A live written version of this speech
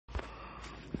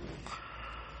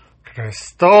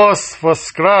Christos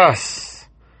Voskras,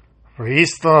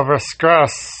 Voistino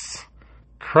Voskras.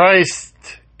 Christ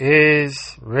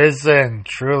is risen.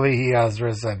 Truly he has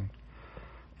risen.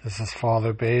 This is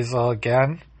Father Basil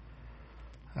again,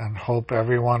 and hope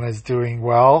everyone is doing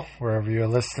well wherever you're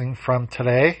listening from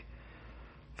today.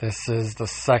 This is the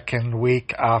second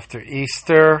week after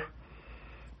Easter,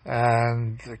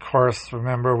 and of course,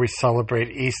 remember we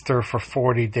celebrate Easter for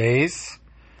 40 days,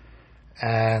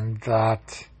 and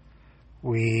that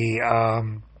we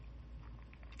are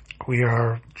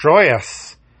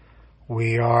joyous.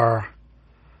 We are,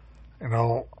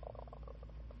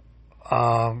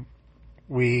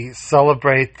 we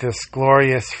celebrate this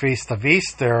glorious feast of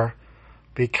Easter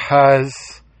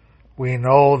because we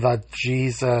know that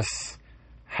Jesus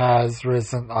has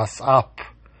risen us up.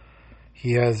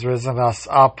 He has risen us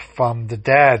up from the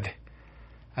dead,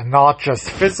 and not just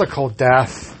physical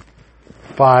death,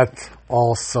 but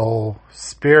also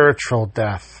spiritual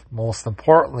death, most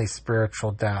importantly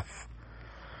spiritual death.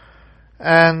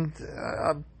 And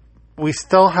we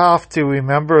still have to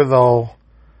remember, though,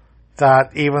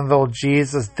 that even though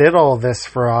Jesus did all this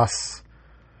for us,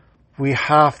 we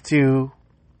have to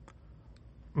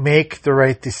make the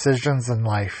right decisions in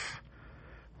life.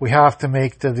 We have to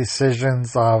make the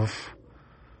decisions of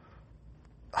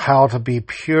how to be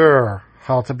pure,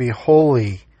 how to be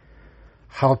holy,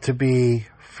 how to be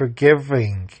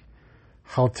forgiving,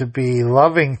 how to be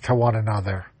loving to one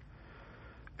another.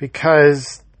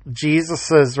 Because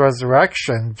Jesus'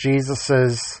 resurrection,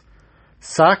 Jesus'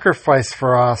 sacrifice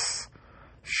for us,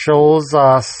 shows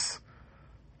us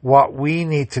what we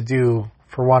need to do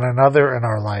for one another in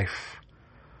our life.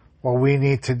 What we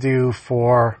need to do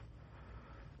for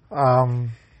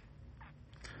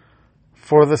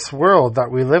this world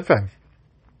that we live in.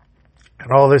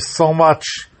 There's so much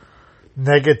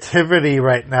negativity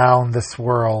right now in this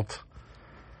world.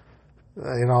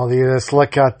 You just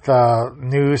look at the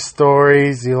news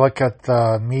stories, you look at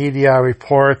the media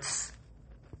reports,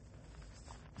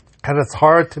 and it's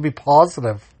hard to be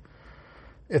positive.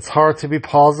 It's hard to be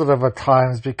positive at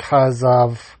times because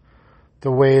of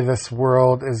the way this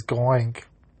world is going.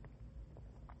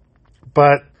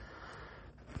 But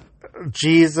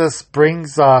Jesus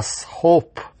brings us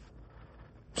hope.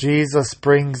 Jesus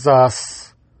brings us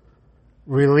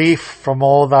relief from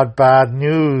all that bad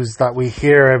news that we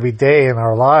hear every day in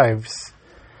our lives.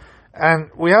 And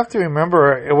we have to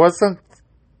remember,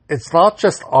 it's not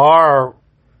just our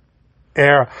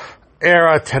era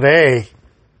today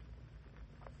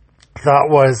that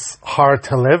was hard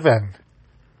to live in.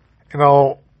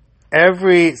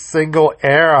 Every single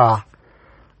era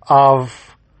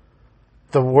of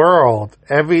the world,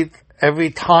 every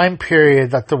time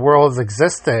period that the world has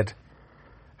existed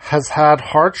has had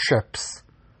hardships.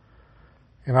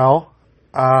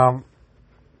 I'm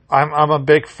a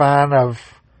big fan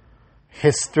of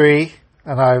history,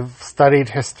 and I've studied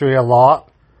history a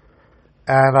lot,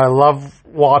 and I love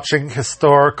watching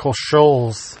historical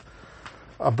shows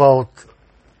about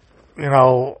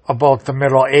the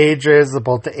Middle Ages,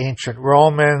 about the ancient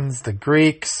Romans, the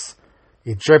Greeks,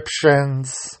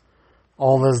 Egyptians,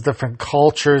 all those different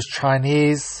cultures,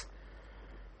 Chinese.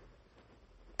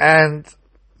 And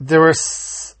there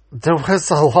was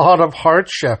a lot of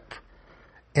hardship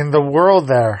in the world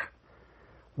there.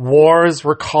 Wars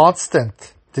were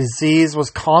constant. Disease was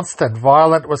constant.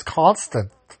 Violence was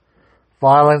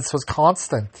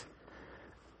constant.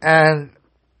 And,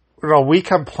 we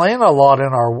complain a lot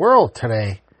in our world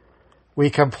today. We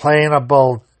complain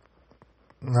about,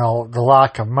 the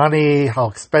lack of money, how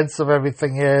expensive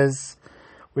everything is.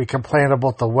 We complain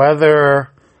about the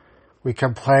weather. We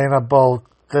complain about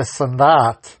this and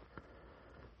that.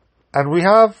 And we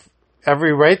have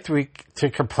every right to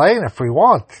complain if we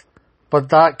want. But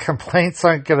that complaints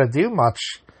aren't going to do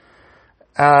much.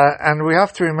 And we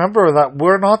have to remember that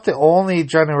we're not the only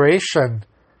generation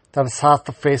that has had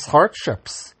to face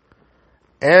hardships.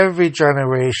 Every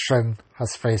generation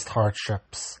has faced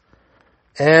hardships.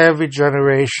 Every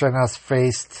generation has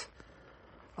faced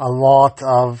a lot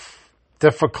of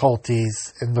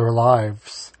difficulties in their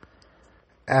lives.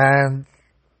 And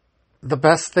the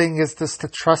best thing is just to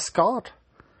trust God.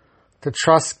 To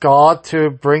trust God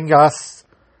to bring us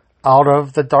out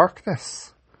of the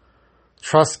darkness.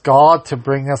 Trust God to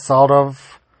bring us out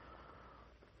of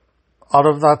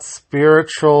that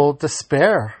spiritual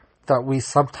despair that we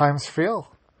sometimes feel.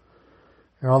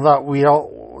 That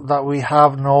we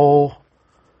have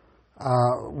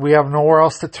nowhere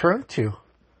else to turn to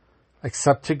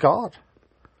except to God.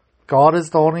 God is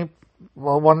the only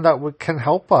one that can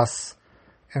help us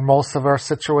in most of our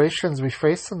situations we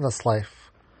face in this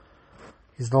life.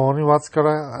 He's the only one that's going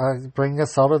to bring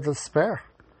us out of despair.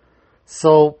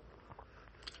 So,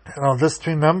 just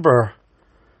remember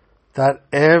that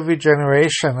every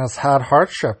generation has had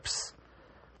hardships.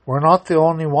 We're not the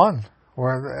only one.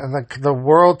 The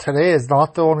world today is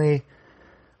not the only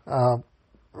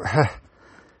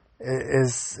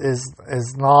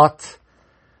is not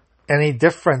any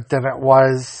different than it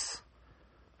was.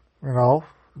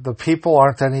 The people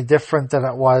aren't any different than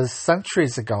it was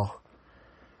centuries ago.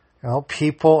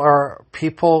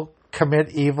 People commit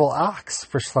evil acts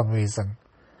for some reason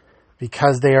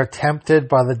because they are tempted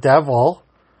by the devil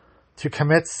to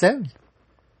commit sin.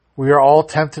 We are all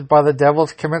tempted by the devil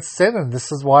to commit sin, and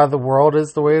this is why the world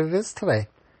is the way it is today.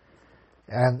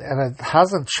 And it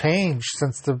hasn't changed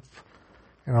since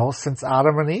since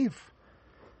Adam and Eve.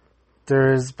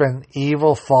 There's been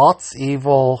evil thoughts,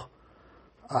 evil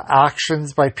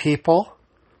actions by people,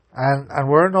 and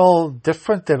we're no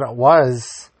different than it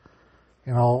was,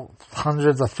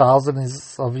 hundreds of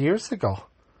thousands of years ago.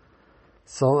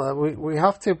 So we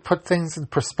have to put things in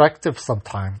perspective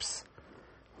sometimes.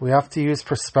 We have to use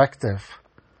perspective.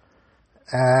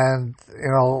 And,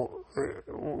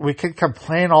 we can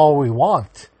complain all we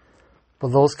want,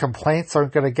 but those complaints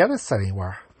aren't going to get us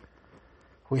anywhere.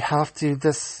 We have to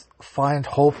just find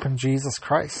hope in Jesus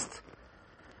Christ.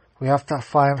 We have to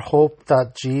find hope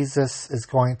that Jesus is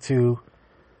going to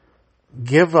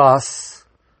give us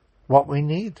what we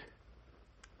need.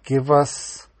 Give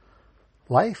us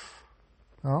life.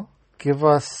 Give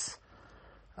us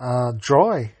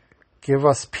joy. Give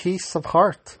us peace of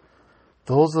heart.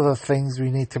 Those are the things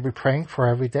we need to be praying for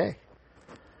every day.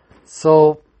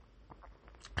 So,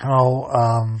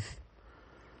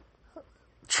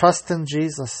 trust in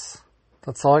Jesus.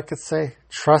 That's all I could say.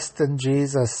 Trust in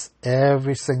Jesus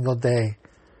every single day,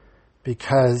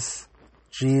 because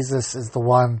Jesus is the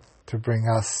one to bring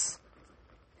us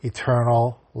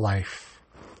eternal life.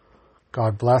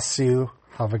 God bless you.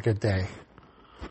 Have a good day.